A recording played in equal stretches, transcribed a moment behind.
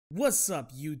What's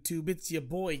up, YouTube? It's your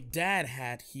boy Dad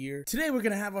Hat here. Today we're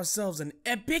gonna have ourselves an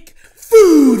epic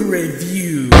food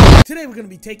review. Today we're gonna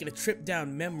be taking a trip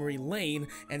down memory lane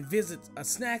and visit a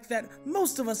snack that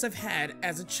most of us have had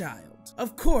as a child.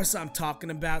 Of course, I'm talking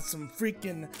about some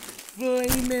freaking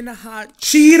flaming hot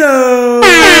Cheetos.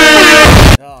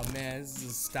 Oh man, this is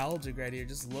nostalgic right here.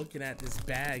 Just looking at this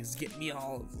bag is getting me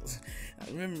all. I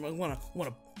remember I wanna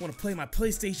play my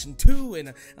PlayStation 2,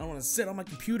 and I wanna sit on my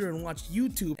computer and watch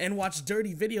YouTube and watch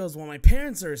dirty videos while my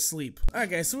parents are asleep. Alright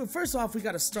guys, so first off we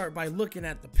gotta start by looking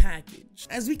at the package.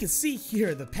 As we can see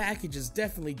here, the package has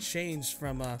definitely changed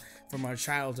from our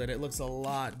childhood. It looks a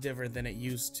lot different than it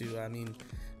used to. I mean,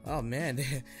 oh man,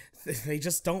 they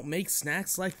just don't make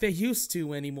snacks like they used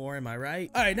to anymore, am I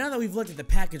right? Alright, now that we've looked at the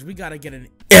package, we gotta get an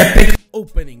epic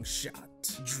opening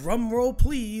shot. Drum roll,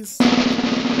 please.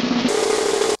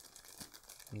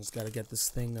 I just gotta get this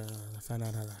thing, find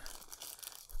out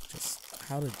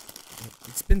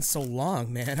it's been so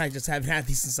long, man. I just haven't had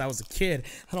these since I was a kid.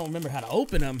 I don't remember how to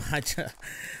open them.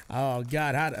 Oh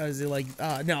god, how is it like,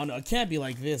 no, it can't be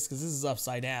like this, because this is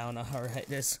upside down.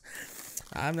 Alright,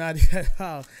 I'm not,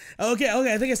 oh, okay,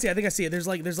 I think I see it. There's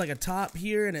like a top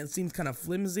here, and it seems kind of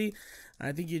flimsy.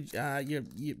 I think you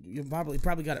probably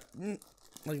got it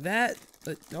like that.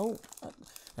 No.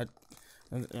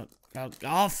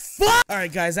 Oh fuck!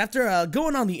 Alright guys, after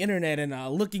going on the internet and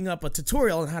looking up a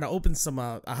tutorial on how to open some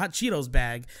a hot Cheetos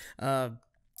bag, I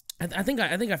think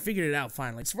I figured it out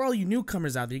finally. So for all you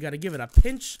newcomers out there, you gotta give it a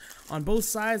pinch on both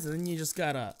sides, and then you just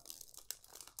gotta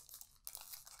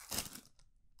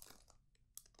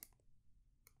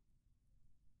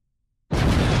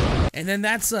and then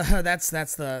that's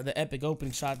the epic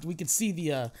opening shot. We can see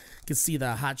the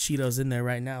hot Cheetos in there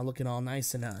right now, looking all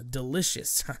nice and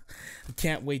delicious. I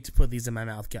can't wait to put these in my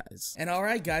mouth, guys. And all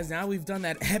right, guys, now we've done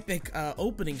that epic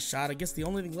opening shot. I guess the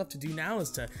only thing left to do now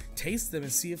is to taste them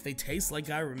and see if they taste like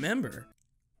I remember.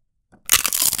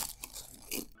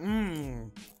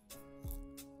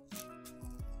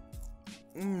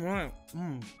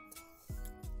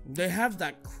 They have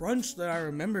that crunch that I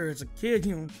remember as a kid,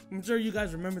 you know. I'm sure you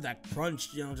guys remember that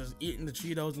crunch, you know, just eating the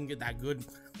Cheetos and get that good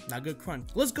crunch.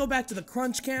 Let's go back to the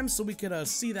crunch cam so we could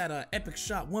see that epic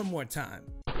shot one more time.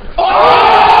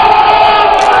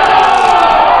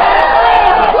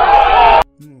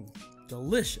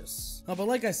 Delicious. Oh, but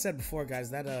like I said before, guys,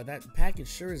 that package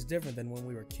sure is different than when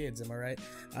we were kids. Am I right?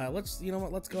 You know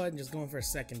what? Let's go ahead and just go in for a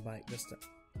second bite. Just to...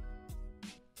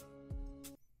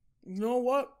 You know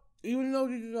what? Even though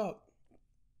these are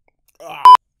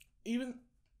even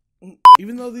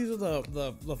though these are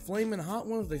the flaming hot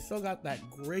ones, they still got that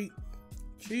great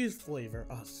cheese flavor.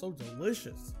 Oh, so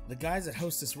delicious. The guys at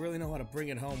Hostess really know how to bring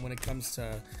it home when it comes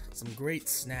to some great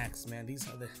snacks, man. These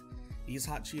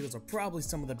hot Cheetos are probably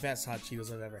some of the best hot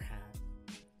Cheetos I've ever had.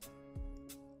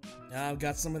 I've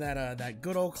got some of that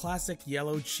good old classic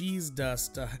yellow cheese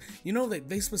dust. You know,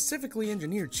 they specifically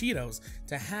engineered Cheetos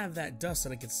to have that dust so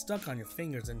that it gets stuck on your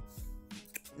fingers, and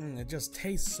it just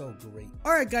tastes so great.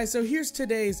 Alright guys, so here's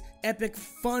today's epic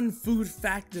fun food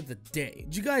fact of the day.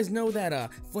 Did you guys know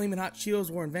that Flamin' Hot Cheetos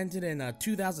were invented in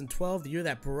 2012, the year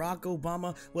that Barack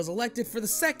Obama was elected for the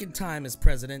second time as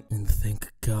president? And thank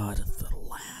God the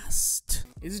last.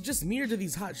 Is it just me, or do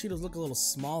these hot Cheetos look a little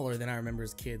smaller than I remember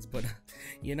as kids? But,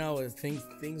 you know, things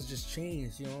just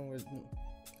change, you know,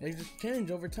 they just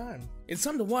change over time. It's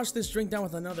time to wash this drink down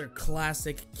with another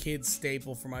classic kid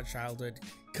staple from our childhood,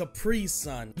 Capri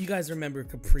Sun. You guys remember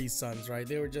Capri Suns, right?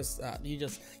 They were just,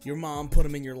 your mom put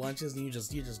them in your lunches, and you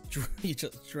just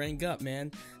drank up,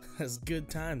 man. That's good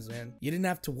times, man. You didn't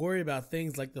have to worry about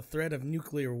things like the threat of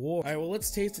nuclear war. All right, well, let's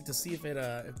taste it to see if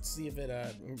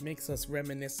it makes us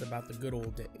reminisce about the good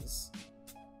old days.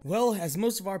 Well, as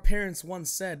most of our parents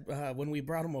once said when we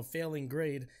brought them a failing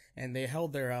grade and they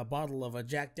held their bottle of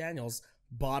Jack Daniels,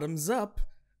 bottoms up.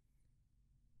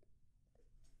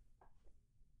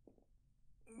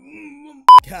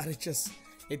 God,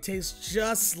 it tastes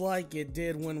just like it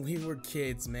did when we were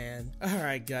kids, man.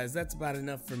 Alright guys, that's about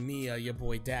enough for me, your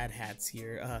boy Dad Hats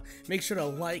here. Make sure to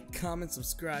like, comment,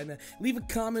 subscribe, leave a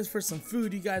comment for some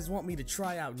food you guys want me to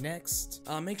try out next.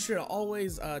 Make sure to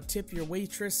always tip your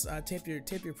waitress, tip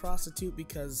your prostitute,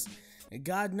 because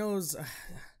God knows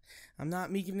I'm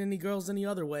not meeting any girls any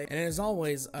other way. And as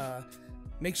always,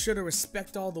 make sure to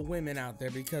respect all the women out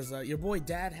there, because your boy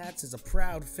Dad Hats is a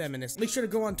proud feminist. Make sure to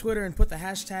go on Twitter and put the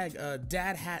hashtag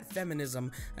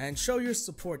DadHatFeminism and show your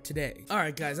support today.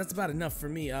 Alright guys, that's about enough for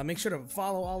me. Make sure to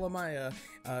follow all of my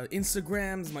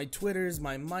Instagrams, my Twitters,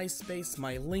 my MySpace,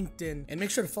 my LinkedIn, and make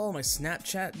sure to follow my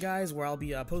Snapchat, guys, where I'll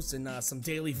be posting some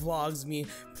daily vlogs, me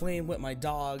playing with my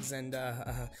dogs and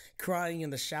crying in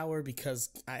the shower because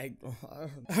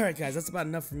Alright guys, that's about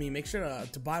enough for me. Make sure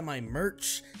to buy my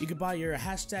merch. You can buy your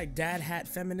hashtag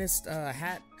DadHatFeminist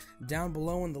hat down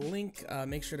below in the link.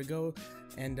 Make sure to go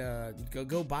and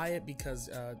go buy it, because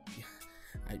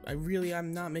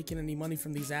I'm not making any money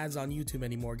from these ads on YouTube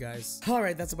anymore, guys.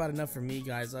 Alright, that's about enough for me,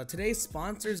 guys. Today's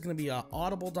sponsor is going to be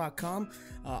Audible.com.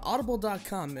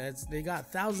 Audible.com, they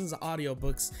got thousands of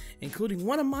audiobooks, including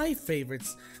one of my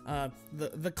favorites,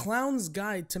 The Clown's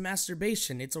Guide to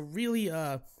Masturbation. It's a really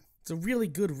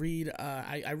good read.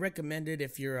 I recommend it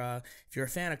if you're a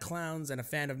fan of clowns and a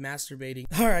fan of masturbating.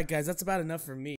 Alright guys, that's about enough for me.